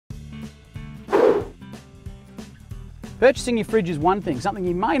Purchasing your fridge is one thing. Something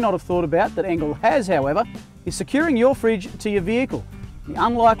you may not have thought about that Engel has, however, is securing your fridge to your vehicle. In the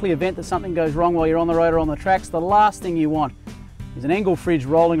unlikely event that something goes wrong while you're on the road or on the tracks, the last thing you want is an Engel fridge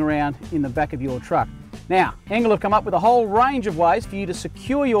rolling around in the back of your truck. Now, Engel have come up with a whole range of ways for you to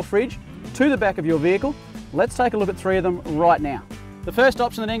secure your fridge to the back of your vehicle. Let's take a look at 3 of them right now. The first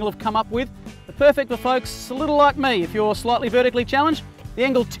option that Engel have come up with, the perfect for folks a little like me if you're slightly vertically challenged, the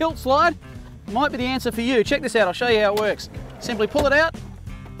Engel tilt slide might be the answer for you. Check this out, I'll show you how it works. Simply pull it out,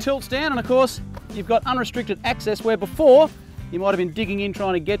 tilts down, and of course you've got unrestricted access where before you might have been digging in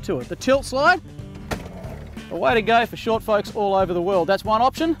trying to get to it. The tilt slide, a way to go for short folks all over the world. That's one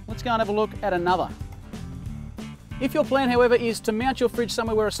option. Let's go and have a look at another. If your plan, however, is to mount your fridge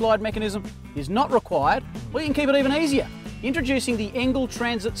somewhere where a slide mechanism is not required, well, you can keep it even easier. Introducing the Engel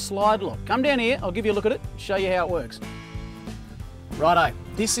Transit Slide Lock. Come down here, I'll give you a look at it, show you how it works. Righto,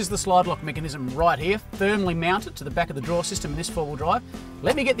 this is the slide lock mechanism right here, firmly mounted to the back of the drawer system in this 4-wheel drive.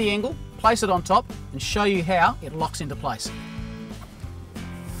 Let me get the Engel, place it on top, and show you how it locks into place.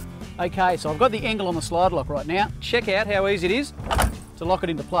 Okay, so I've got the Engel on the slide lock right now. Check out how easy it is to lock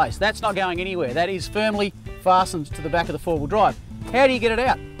it into place. That's not going anywhere. That is firmly fastened to the back of the 4-wheel drive. How do you get it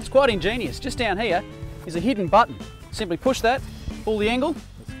out? It's quite ingenious. Just down here is a hidden button. Simply push that, pull the Engel,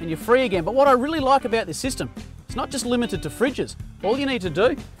 and you're free again. But what I really like about this system, it's not just limited to fridges. All you need to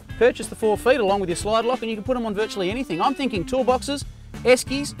do, purchase the 4 feet along with your slide lock, and you can put them on virtually anything. I'm thinking toolboxes,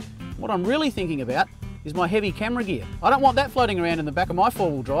 eskies. What I'm really thinking about is my heavy camera gear. I don't want that floating around in the back of my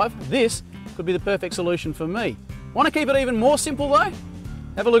 4-wheel drive. This could be the perfect solution for me. Want to keep it even more simple though?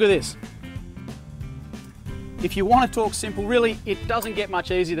 Have a look at this. If you want to talk simple, really, it doesn't get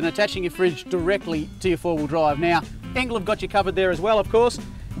much easier than attaching your fridge directly to your 4-wheel drive. Now, Engel have got you covered there as well, of course.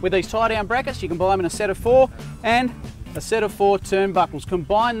 With these tie-down brackets, you can buy them in a set of 4 and a set of 4 turnbuckles.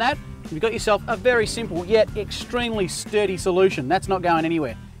 Combine that, and you've got yourself a very simple yet extremely sturdy solution. That's not going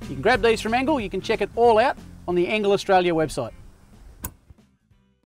anywhere. You can grab these from Engel. You can check it all out on the Engel Australia website.